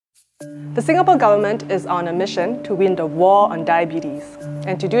The Singapore government is on a mission to win the war on diabetes.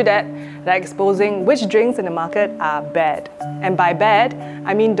 And to do that, they're exposing which drinks in the market are bad. And by bad,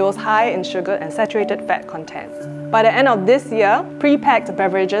 I mean those high in sugar and saturated fat content. By the end of this year, pre-packed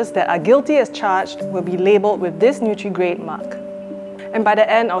beverages that are guilty as charged will be labelled with this Nutri-Grade mark. And by the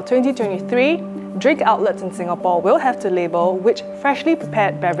end of 2023, drink outlets in Singapore will have to label which freshly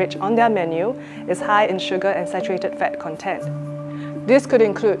prepared beverage on their menu is high in sugar and saturated fat content. This could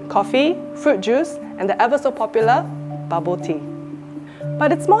include coffee, fruit juice, and the ever so popular bubble tea.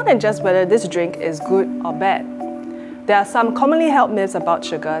 But it's more than just whether this drink is good or bad. There are some commonly held myths about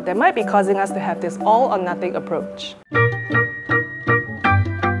sugar that might be causing us to have this all or nothing approach.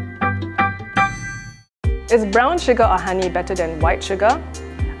 Is brown sugar or honey better than white sugar?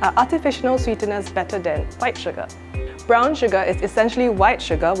 Are artificial sweeteners better than white sugar? Brown sugar is essentially white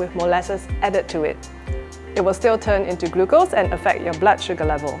sugar with molasses added to it. It will still turn into glucose and affect your blood sugar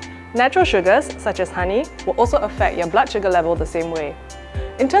level. Natural sugars, such as honey, will also affect your blood sugar level the same way.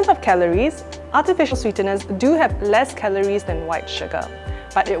 In terms of calories, artificial sweeteners do have less calories than white sugar,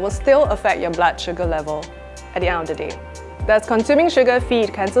 but it will still affect your blood sugar level at the end of the day. Does consuming sugar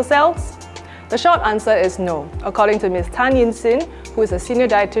feed cancer cells? The short answer is no, according to Ms. Tan Yin Sin, who is a senior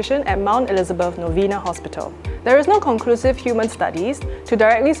dietitian at Mount Elizabeth Novena Hospital. There is no conclusive human studies to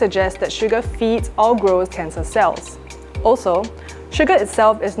directly suggest that sugar feeds or grows cancer cells. Also, sugar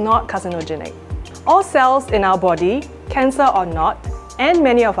itself is not carcinogenic. All cells in our body, cancer or not, and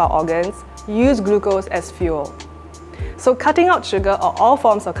many of our organs, use glucose as fuel. So cutting out sugar or all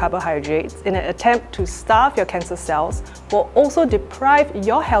forms of carbohydrates in an attempt to starve your cancer cells will also deprive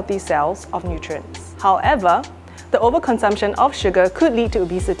your healthy cells of nutrients. However, the overconsumption of sugar could lead to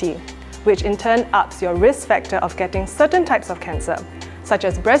obesity, which in turn ups your risk factor of getting certain types of cancer, such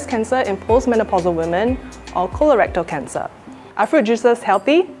as breast cancer in postmenopausal women or colorectal cancer. Are fruit juices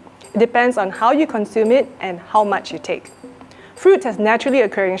healthy? It depends on how you consume it and how much you take. Fruit has naturally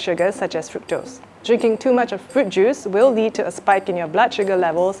occurring sugars such as fructose. Drinking too much of fruit juice will lead to a spike in your blood sugar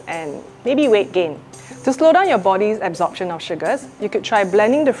levels and maybe weight gain. To slow down your body's absorption of sugars, you could try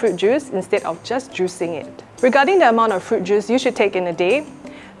blending the fruit juice instead of just juicing it. Regarding the amount of fruit juice you should take in a day,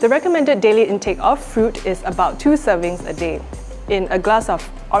 the recommended daily intake of fruit is about 2 servings a day. In a glass of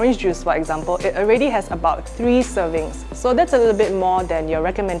orange juice, for example, it already has about 3 servings, so that's a little bit more than your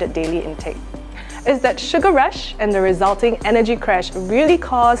recommended daily intake. Is that sugar rush and the resulting energy crash really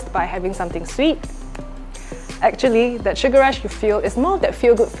caused by having something sweet? Actually, that sugar rush you feel is more of that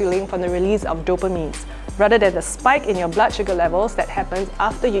feel-good feeling from the release of dopamines, rather than the spike in your blood sugar levels that happens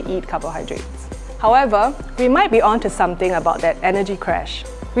after you eat carbohydrates. However, we might be onto something about that energy crash.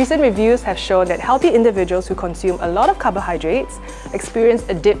 Recent reviews have shown that healthy individuals who consume a lot of carbohydrates experience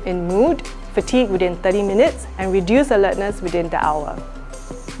a dip in mood, fatigue within 30 minutes, and reduced alertness within the hour.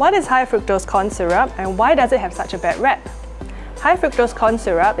 What is high-fructose corn syrup and why does it have such a bad rap? High-fructose corn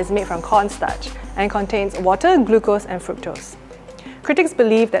syrup is made from cornstarch and contains water, glucose, and fructose. Critics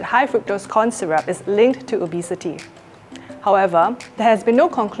believe that high-fructose corn syrup is linked to obesity. However, there has been no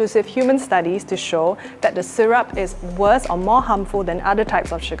conclusive human studies to show that the syrup is worse or more harmful than other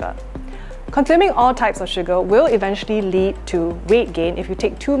types of sugar. Consuming all types of sugar will eventually lead to weight gain if you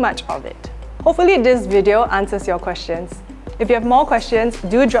take too much of it. Hopefully this video answers your questions. If you have more questions,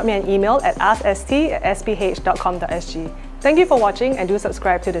 do drop me an email at askST@sph.com.sg. Thank you for watching and do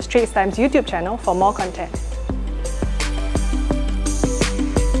subscribe to the Straits Times YouTube channel for more content.